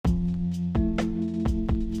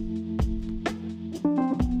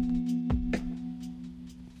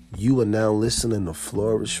You are now listening to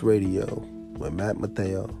Flourish Radio with Matt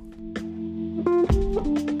Mateo.